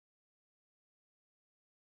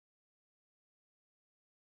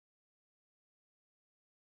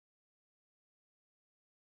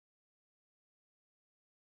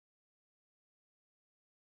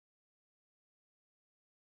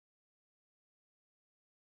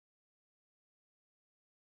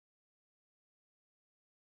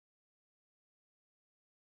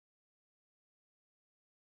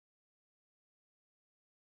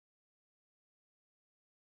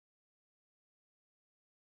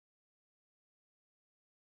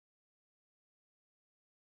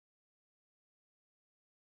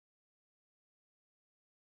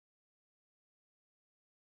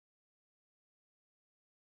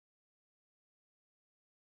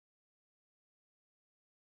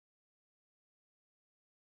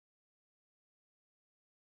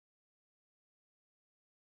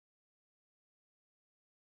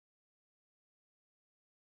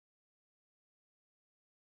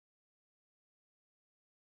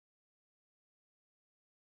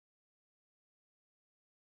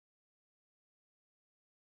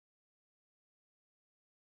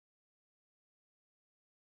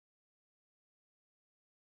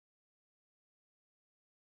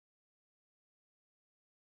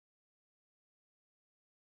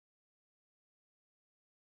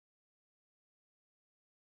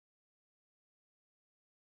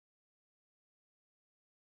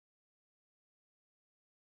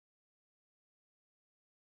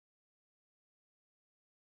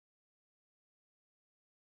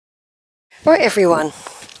Right everyone,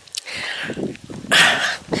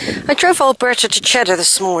 I drove Alberta to Cheddar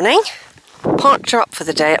this morning, parked her up for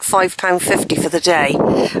the day at £5.50 for the day.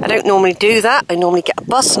 I don't normally do that, I normally get a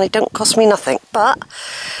bus and it don't cost me nothing, but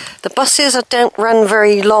the buses don't run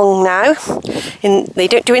very long now, they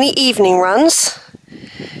don't do any evening runs.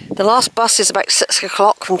 The last bus is about 6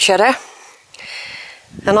 o'clock from Cheddar,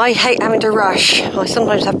 and I hate having to rush. I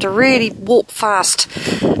sometimes have to really walk fast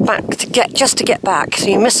back to get back, so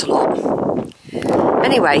you miss a lot.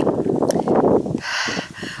 Anyway,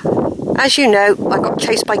 as you know, I got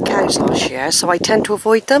chased by cows last year, so I tend to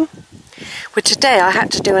avoid them. But today I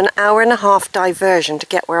had to do an hour-and-a-half diversion to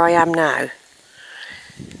get where I am now,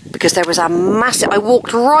 because there was a massive... I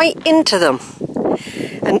walked right into them,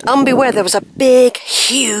 and unbeware there was a big,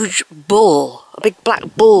 huge bull. A big black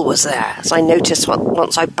bull was there, as I noticed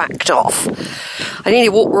once I backed off. I nearly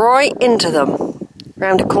walked right into them,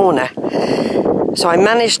 round a corner. So I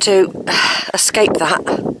managed to escape that,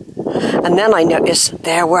 and then I noticed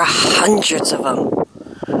there were hundreds of them.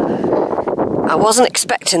 I wasn't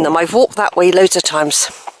expecting them. I've walked that way loads of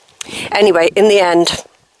times. Anyway, in the end,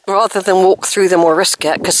 rather than walk through them or risk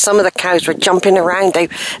it, because some of the cows were jumping around,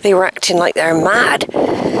 they were acting like they're mad.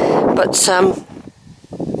 But so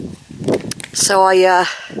I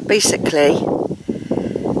basically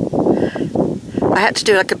I had to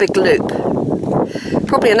do like a big loop,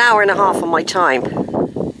 probably an hour and a half on my time.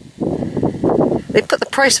 They put the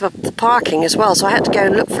price of the parking as well, so I had to go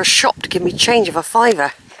and look for a shop to give me change of a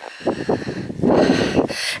 £5.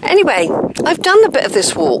 Anyway, I've done a bit of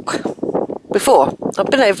this walk before. I've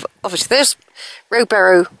been over, obviously there's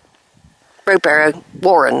Rowberrow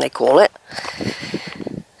Warren, they call it.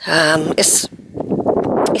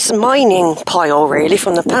 It's a mining pile really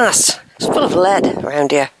from the past. It's full of lead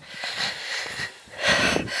around here.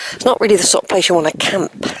 It's not really the sort of place you want to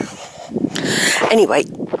camp. Anyway,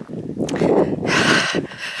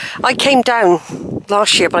 I came down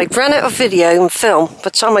last year, but I ran out of video and film. By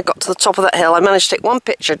the time I got to the top of that hill, I managed to take one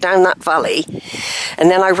picture down that valley,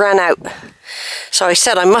 and then I ran out. So I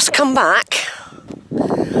said I must come back.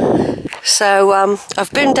 So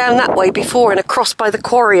I've been down that way before and across by the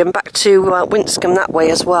quarry and back to Winscombe that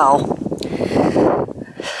way as well.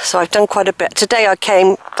 So I've done quite a bit. Today I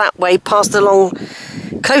came that way past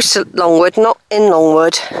close to Longwood, not in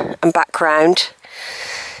Longwood, and back round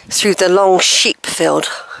through the long sheep field.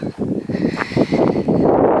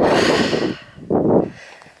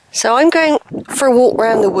 So I'm going for a walk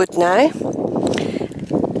around the wood now.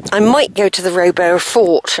 I might go to the Rowberrow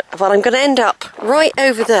Fort, but I'm going to end up right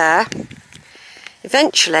over there.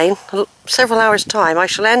 Eventually, several hours' time, I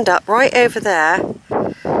shall end up right over there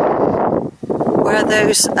where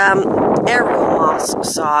those aerial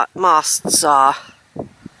masts are.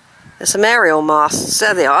 There's some aerial masts,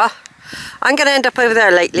 there they are. I'm going to end up over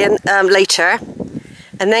there later,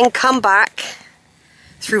 and then come back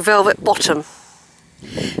through Velvet Bottom,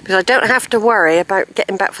 because I don't have to worry about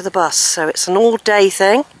getting back for the bus, so it's an all-day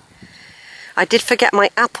thing. I did forget my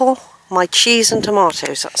apple, my cheese and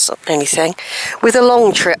tomatoes, that's the only thing. With a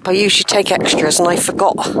long trip I usually take extras, and I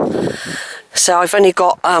forgot. So I've only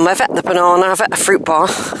got, I've ate the banana, I've ate a fruit bar,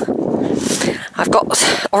 I've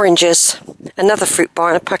got oranges, another fruit bar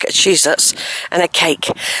and a packet of Cheez-Its and a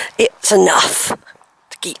cake. It's enough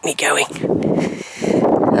to keep me going.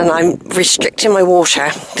 And I'm restricting my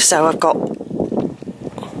water, so I've got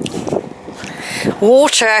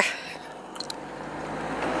water.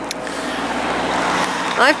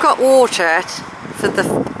 I've got water for the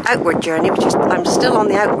outward journey, which is, I'm still on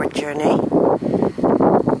the outward journey.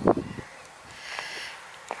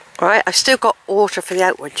 Right, I've still got water for the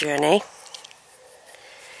outward journey.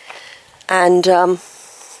 And a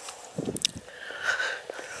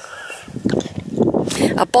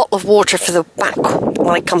bottle of water for the back when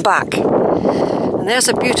I come back. And there's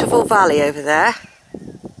a beautiful valley over there.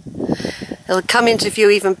 It'll come into view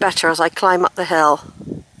even better as I climb up the hill.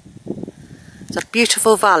 It's a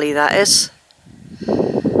beautiful valley, that is.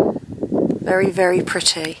 Very, very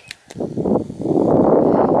pretty.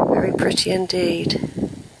 Very pretty indeed.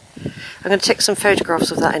 I'm going to take some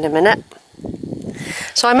photographs of that in a minute.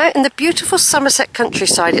 So I'm out in the beautiful Somerset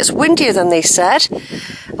countryside. It's windier than they said.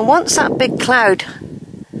 And once that big cloud,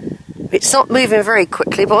 it's not moving very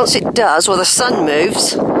quickly, but once it does, or the sun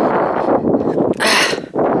moves,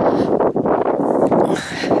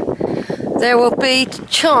 there will be a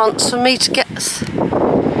chance for me to get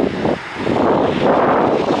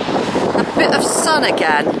a bit of sun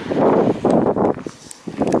again.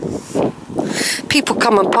 People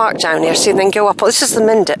come and park down here, so then go up. This is the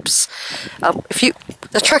Mendips.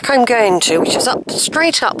 The track I'm going to, which is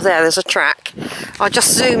straight up there, there's a track. I'll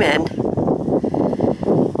just zoom in.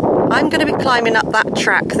 I'm going to be climbing up that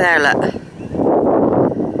track there, look,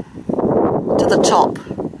 to the top.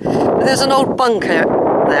 There's an old bunker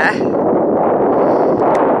there.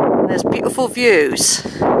 There's beautiful views.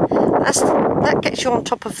 That gets you on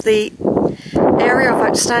top of the area of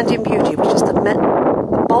outstanding beauty, which is the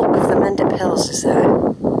bulk of the Mendip Hills is there.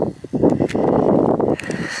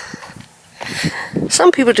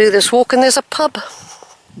 Some people do this walk, and there's a pub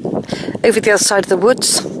over the other side of the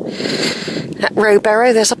woods. At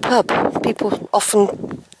Rowberrow, there's a pub. People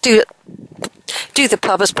often do the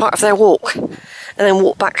pub as part of their walk, and then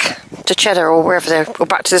walk back to Cheddar or wherever or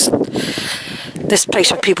back to this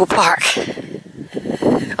place where people park.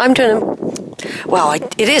 I'm doing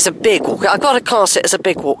it is a big walk. I've got to class it as a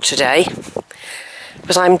big walk today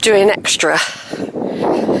because I'm doing extra.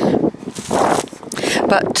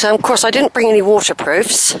 But of course I didn't bring any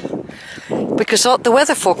waterproofs because the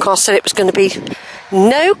weather forecast said it was going to be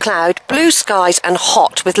no cloud, blue skies and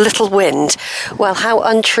hot with little wind. Well, how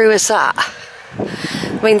untrue is that?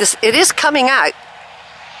 I mean, it is coming out.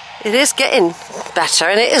 It is getting better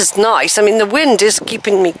and it is nice. I mean, the wind is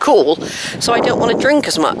keeping me cool, so I don't want to drink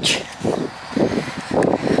as much.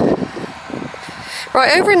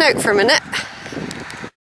 Right, over and out for a minute.